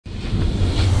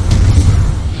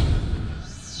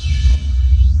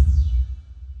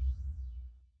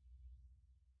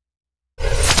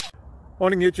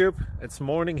Morning YouTube, it's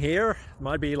morning here. It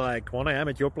might be like 1 a.m.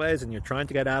 at your place and you're trying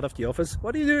to get out of the office.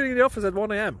 What are you doing in the office at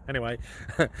 1 a.m? Anyway,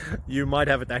 you might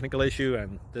have a technical issue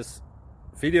and this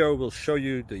video will show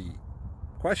you the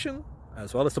question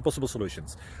as well as the possible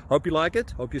solutions. Hope you like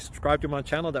it, hope you subscribe to my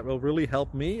channel. That will really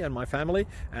help me and my family,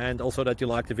 and also that you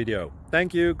like the video.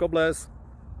 Thank you, God bless.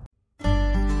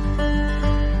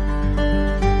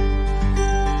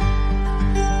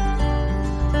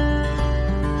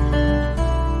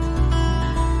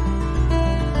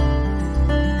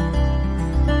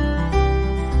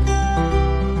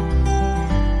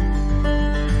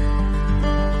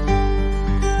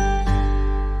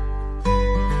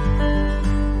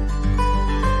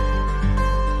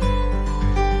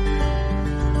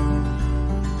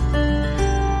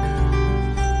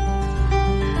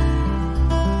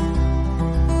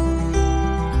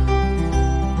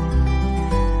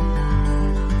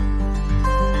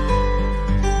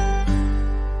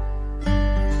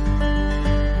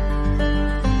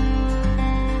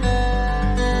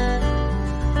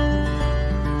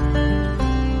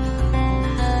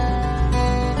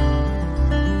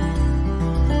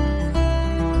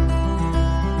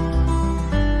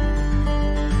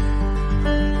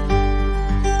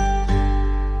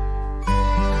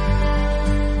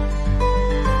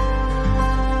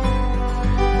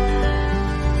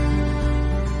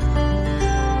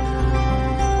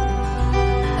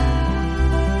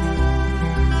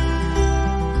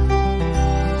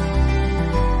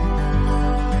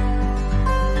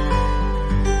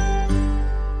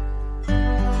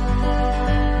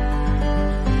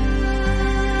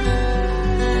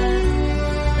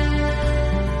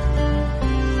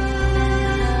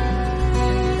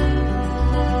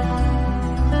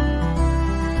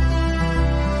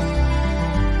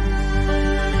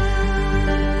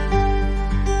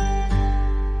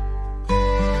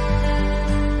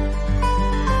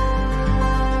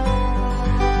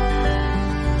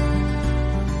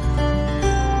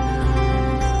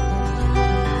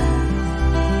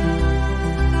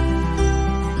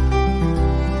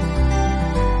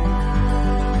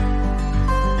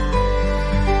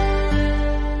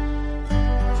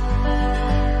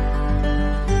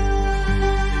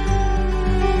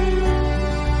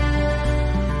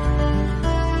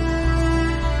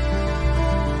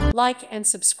 Like and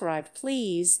subscribe,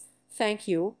 please. Thank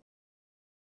you.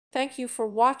 Thank you for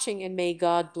watching, and may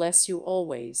God bless you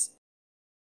always.